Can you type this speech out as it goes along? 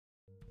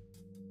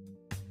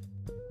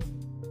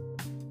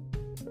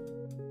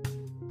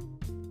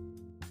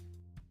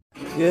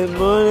Good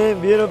morning,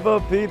 beautiful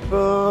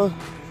people.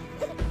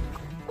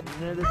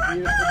 Another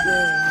beautiful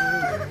day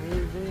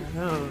here in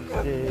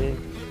Homestead.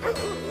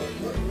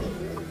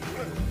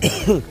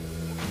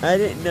 I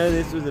didn't know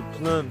this was a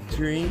plum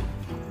tree.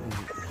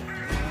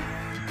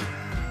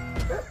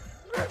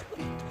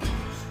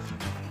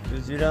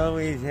 Because it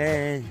always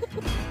had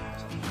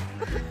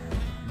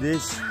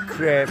this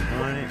crap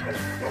on it.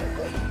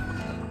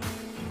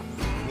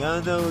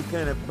 Y'all know what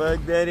kind of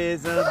bug that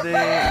is on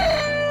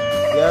there?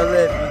 Y'all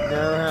let me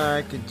know how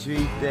I can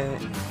treat that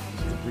to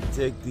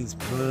protect these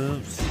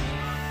plums.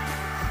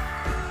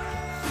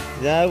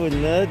 I would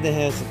love to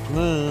have some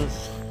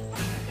plums.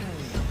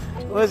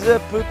 What's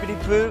up, poopity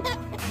poop?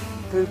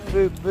 Poop,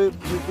 poop, poop,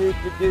 poop, poop,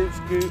 poop, poop,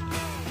 scoop.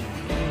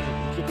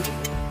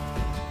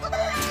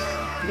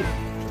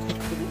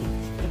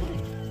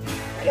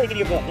 Get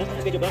your butt,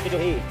 get your butt, get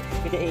your head,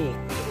 get your head.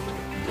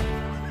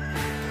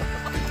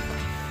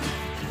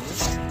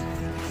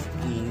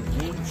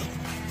 Easy,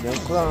 no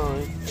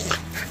clawing.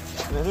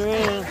 Run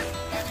around.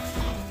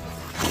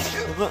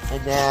 Come on,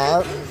 and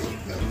out.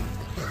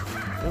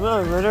 Come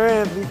on, run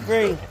around, be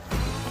free.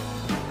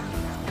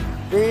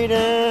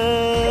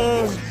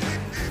 Freedom!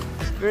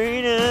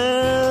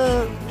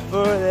 Freedom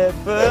for that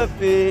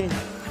puppy.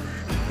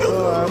 For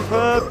our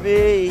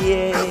puppy,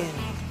 yeah.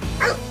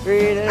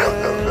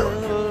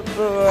 Freedom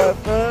for our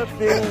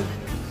puppy.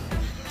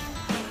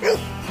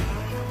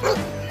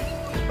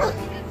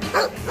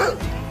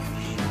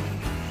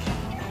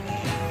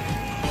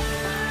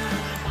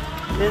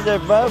 There's our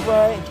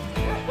bye-bye.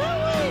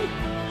 Bye-bye!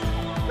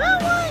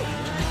 Bye-bye!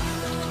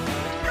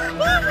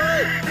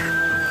 Bye-bye!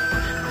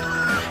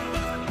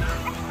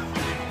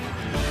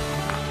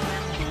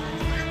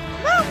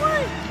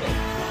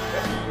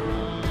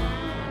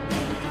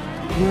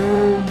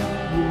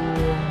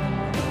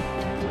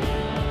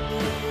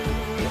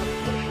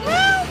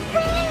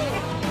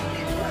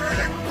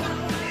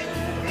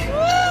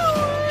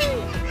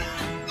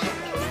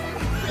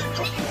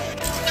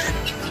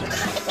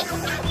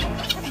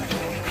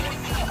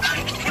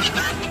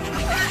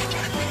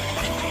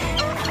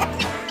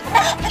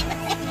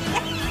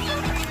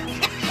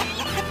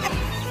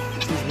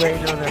 She's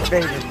waiting on her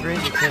favorite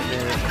friend to come in.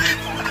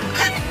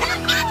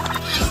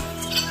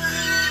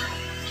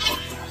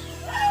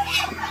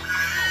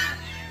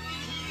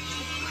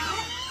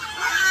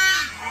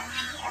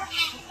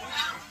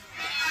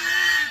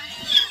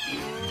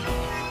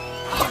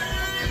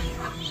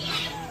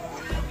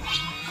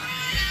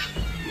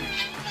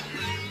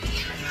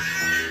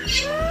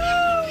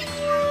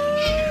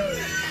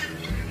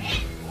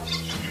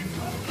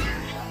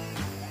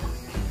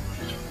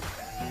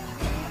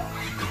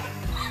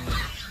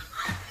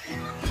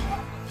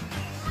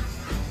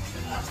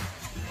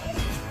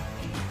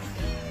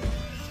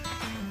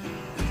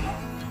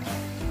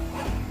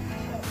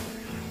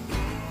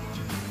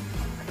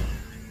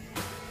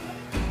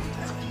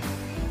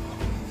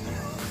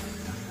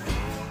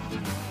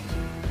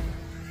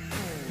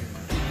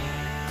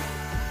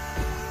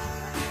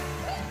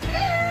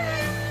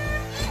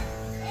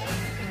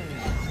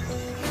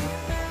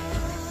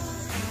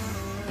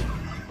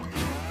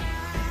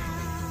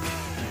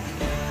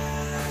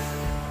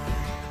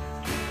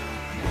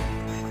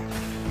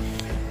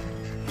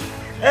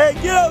 Hey,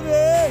 get over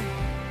here!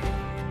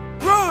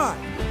 Run!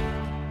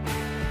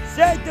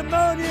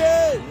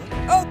 Sanctimonious!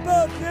 Up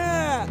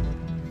now!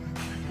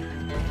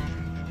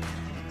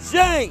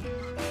 Saint!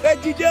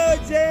 What you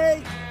doing,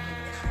 Saint?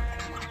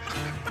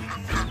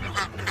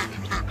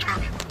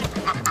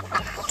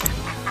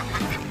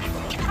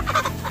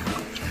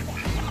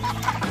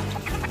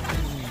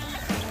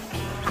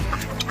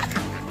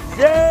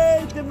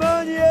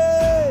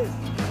 Sanctimonious!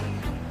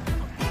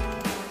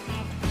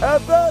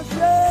 Up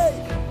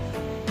Saint!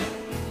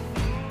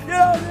 Get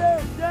over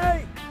there,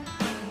 Saint!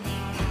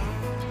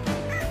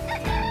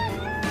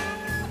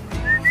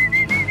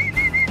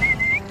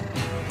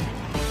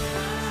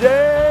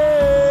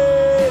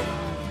 Saint!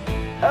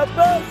 Up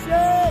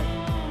Saint!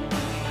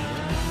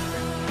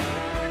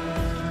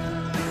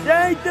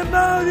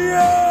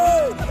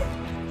 Sanctimonious!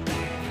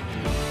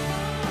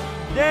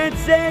 Dan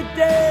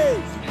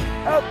Santos!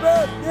 Up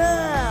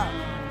now!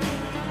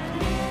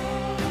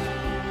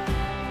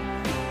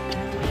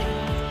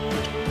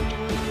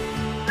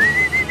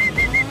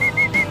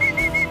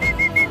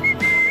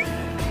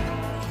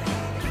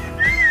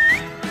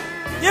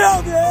 Get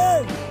over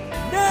here!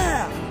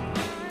 Now!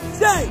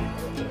 Saint!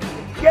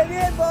 Get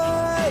in,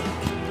 boy!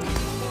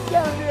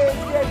 Come here,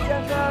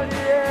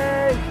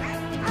 Sanctimonious!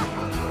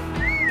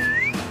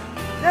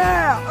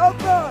 Now!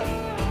 Open!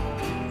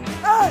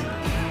 Hey!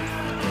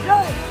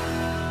 Saint!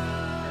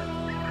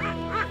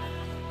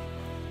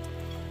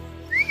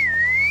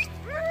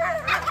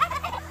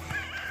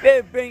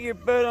 Better bring your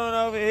butt on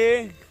over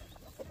here.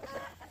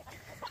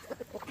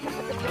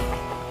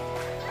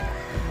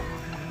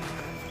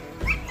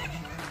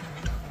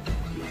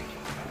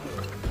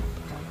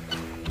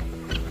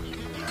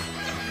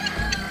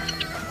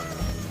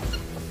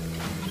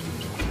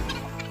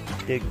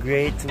 The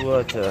great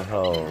water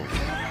hole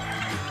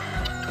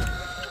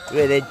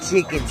where the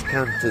chickens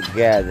come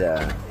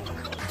together.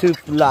 to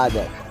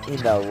fodder in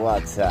the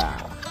water.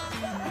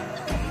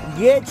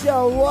 Get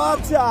your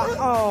water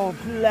on,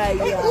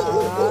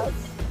 players.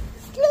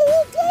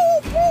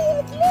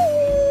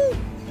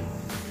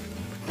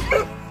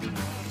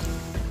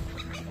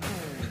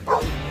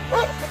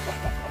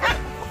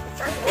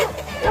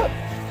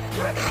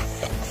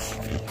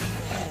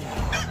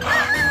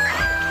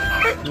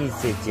 He's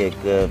such a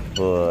good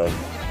boy.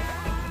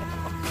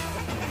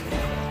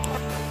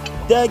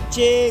 Duck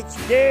chicks,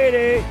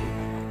 dirty.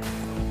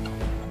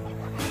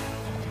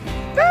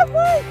 That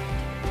way.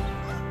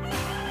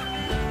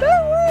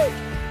 That way.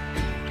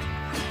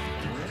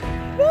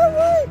 That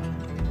way.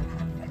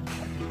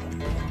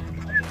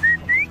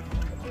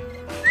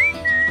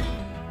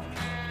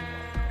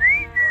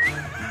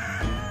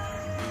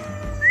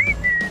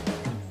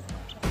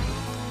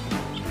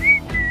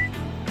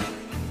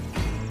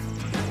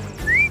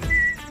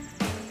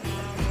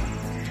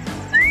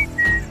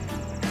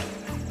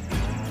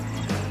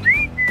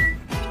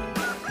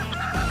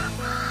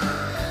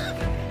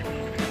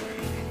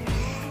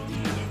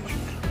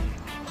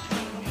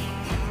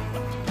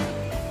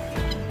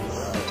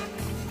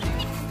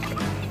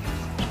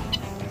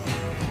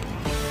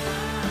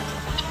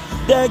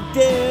 Duck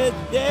did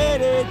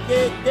it.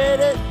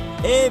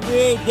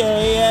 Every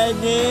day a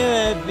new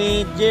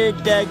adventure.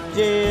 Duck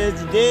did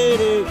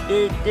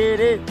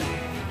it.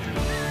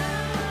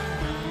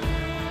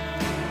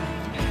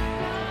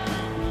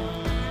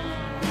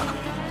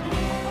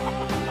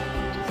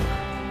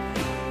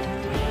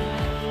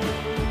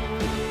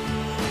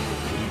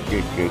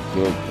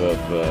 Good,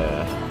 Papa.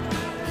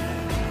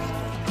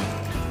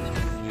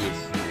 Yes,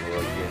 you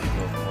are good,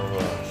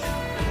 Papa.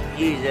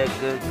 He's a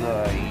good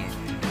guy.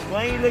 Why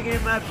are you looking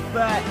at my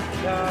butt,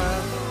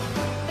 Tom?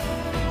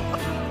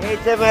 Every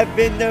time I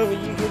bend over,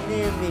 you get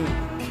near me.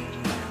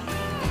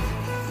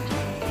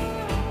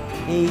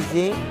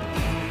 Easy.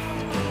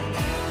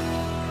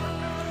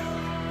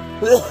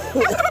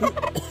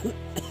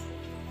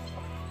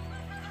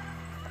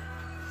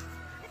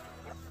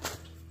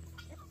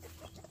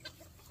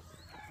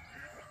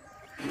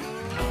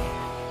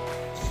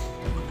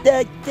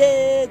 That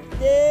did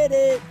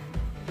it.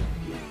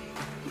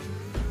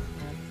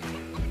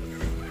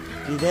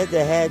 See, that's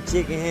a half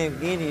chicken,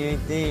 half guinea,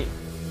 ain't that?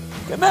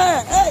 Come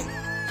on, hey!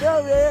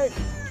 Go there!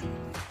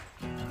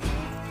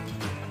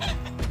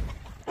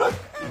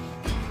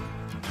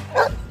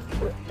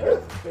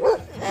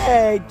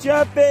 Hey,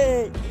 jump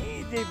in!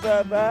 Easy,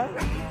 Bubba.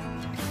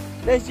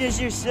 That's just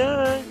your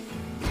son.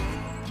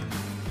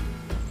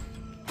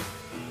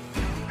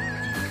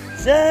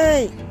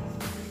 Say!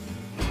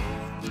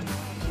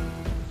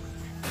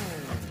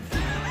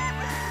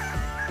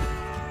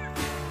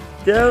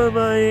 Tell him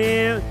I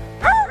am.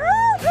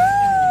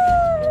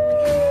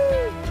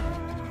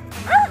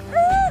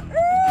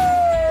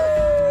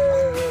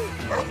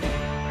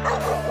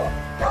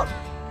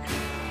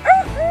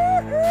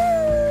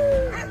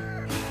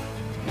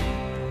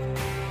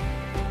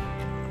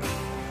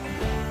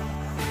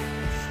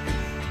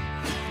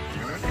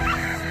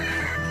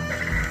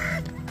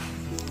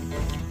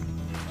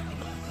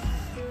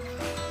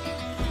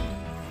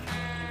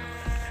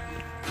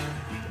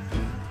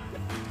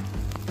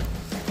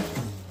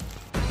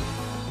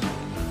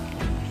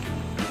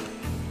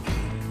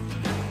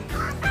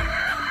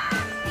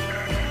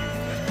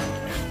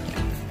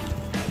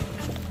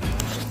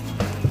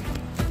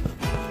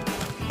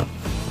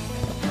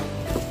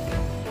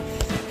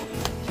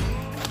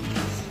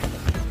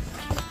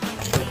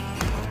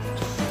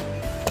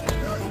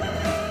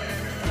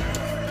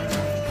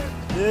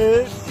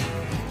 Yes.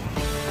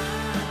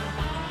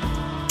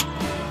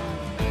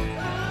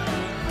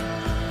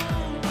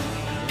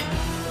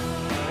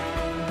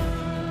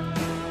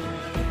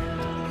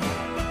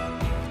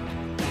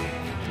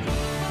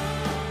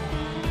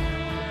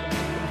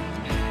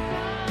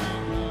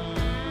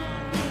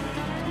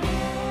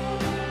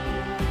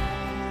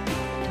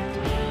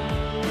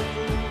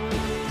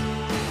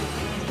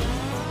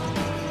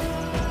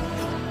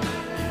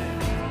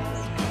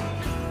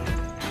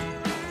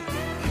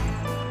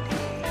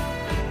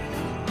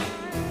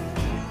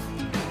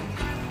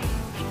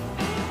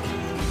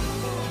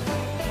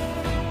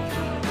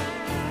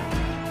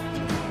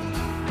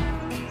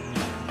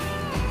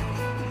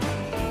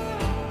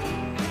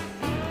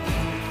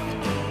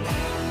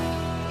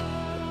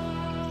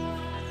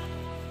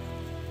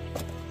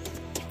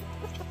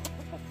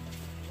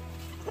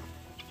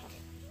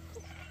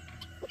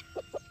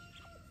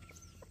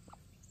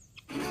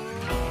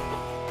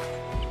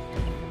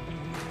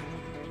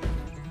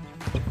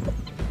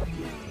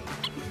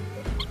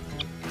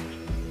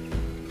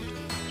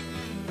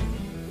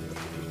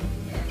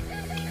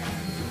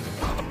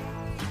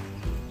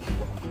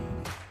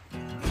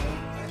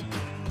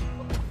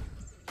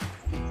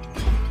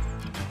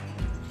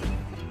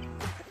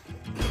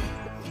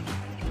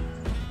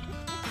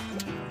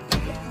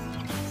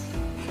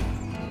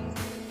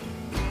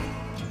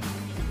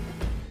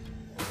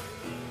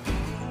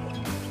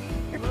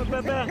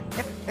 Baba.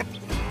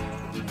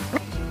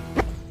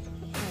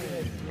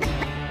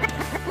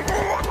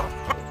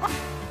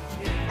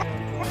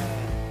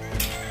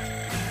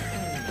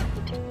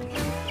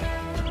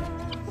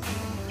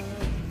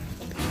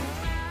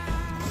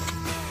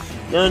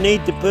 Don't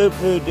eat the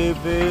poo-poo,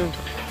 doo-poo.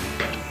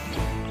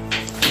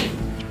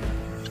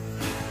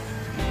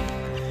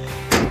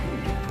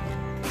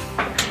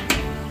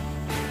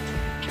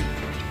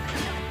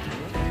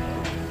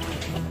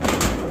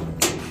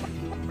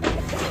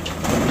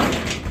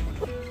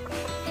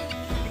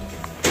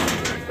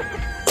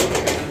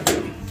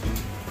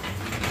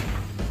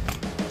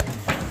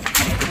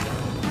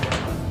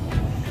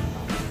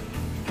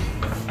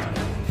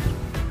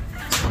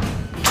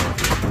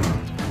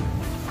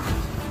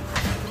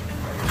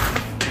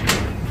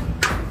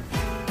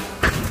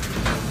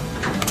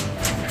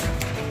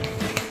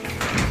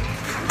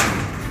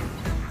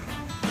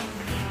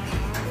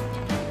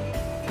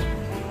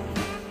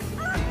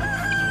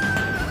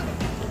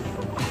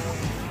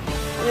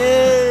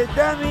 Hey,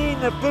 done eating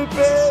the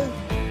poo-poo.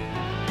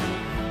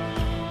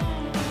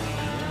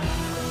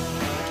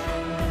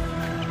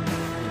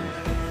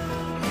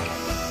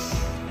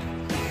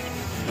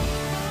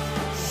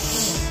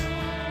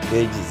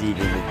 They're just eating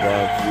the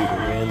dog food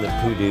around the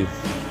poodoo.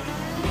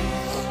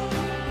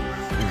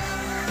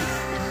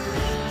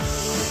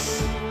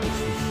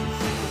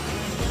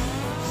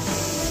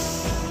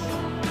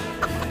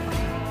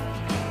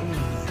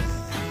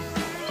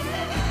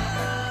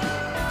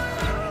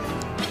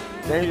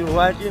 Thanks for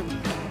watching.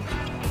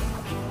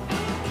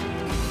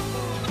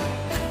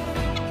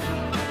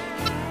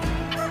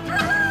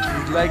 If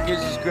you'd like to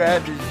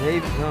subscribe to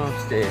Haven's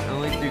Homestead.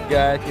 Only through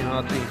God can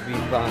all things be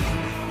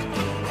possible.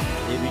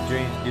 Live your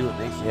dreams, do what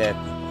makes you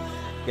happy.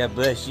 God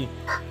bless you.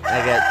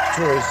 I got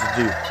chores to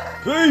do.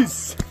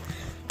 Peace!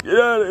 Get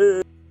out of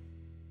here!